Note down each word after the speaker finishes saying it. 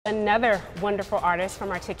Another wonderful artist from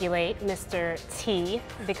ARTiculate, Mr. T,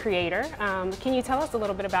 the creator. Can you tell us a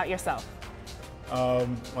little bit about yourself?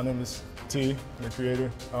 My name is T, the creator.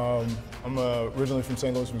 I'm originally from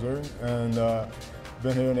St. Louis, Missouri, and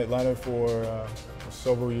been here in Atlanta for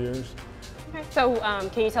several years. Okay. So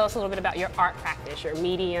can you tell us a little bit about your art practice, your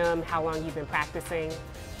medium, how long you've been practicing?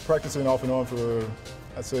 Practicing off and on for,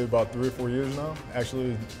 I'd say, about 3 or 4 years now.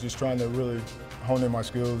 Actually, just trying to really hone in my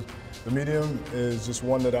skills. The medium is just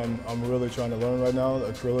one that I'm really trying to learn right now,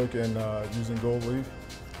 acrylic and using gold leaf.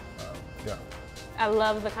 Yeah. I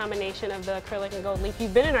love the combination of the acrylic and gold leaf.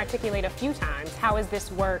 You've been in ARTiculate a few times. How is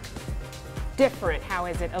this work different? How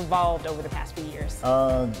has it evolved over the past few years?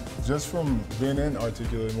 Just from being in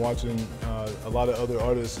ARTiculate and watching a lot of other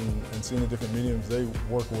artists and seeing the different mediums they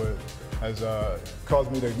work with has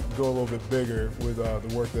caused me to go a little bit bigger with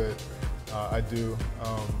the work that I do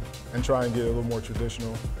and try and get a little more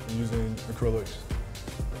traditional using acrylics.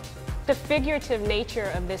 The figurative nature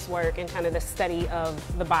of this work and kind of the study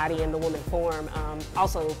of the body and the woman form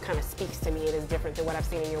also kind of speaks to me. It is different than what I've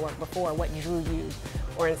seen in your work before. What drew you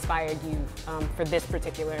or inspired you for this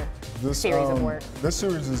particular series of work? This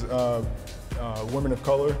series is Women of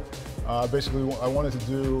Color. Basically, I wanted to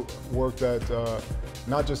do work that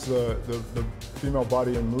not just the female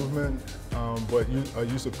body and movement, but a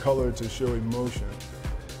use of color to show emotion.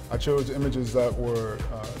 I chose images that were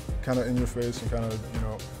kind of in your face and kind of,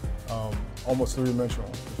 almost three-dimensional,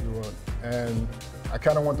 if you will. And I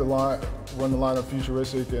kind of want to run the line of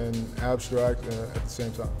futuristic and abstract at the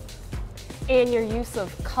same time. And your use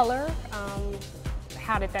of color,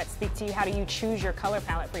 how did that speak to you? How do you choose your color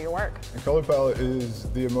palette for your work? The color palette is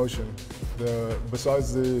the emotion.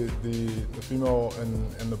 Besides the female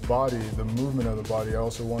and the body, the movement of the body, I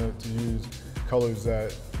also wanted to use colors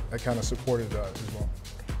that kind of supported that as well.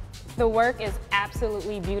 The work is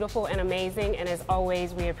absolutely beautiful and amazing, and as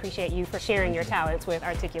always, we appreciate you for sharing your talents with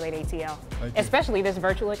ARTiculate ATL, especially this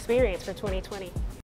virtual experience for 2020.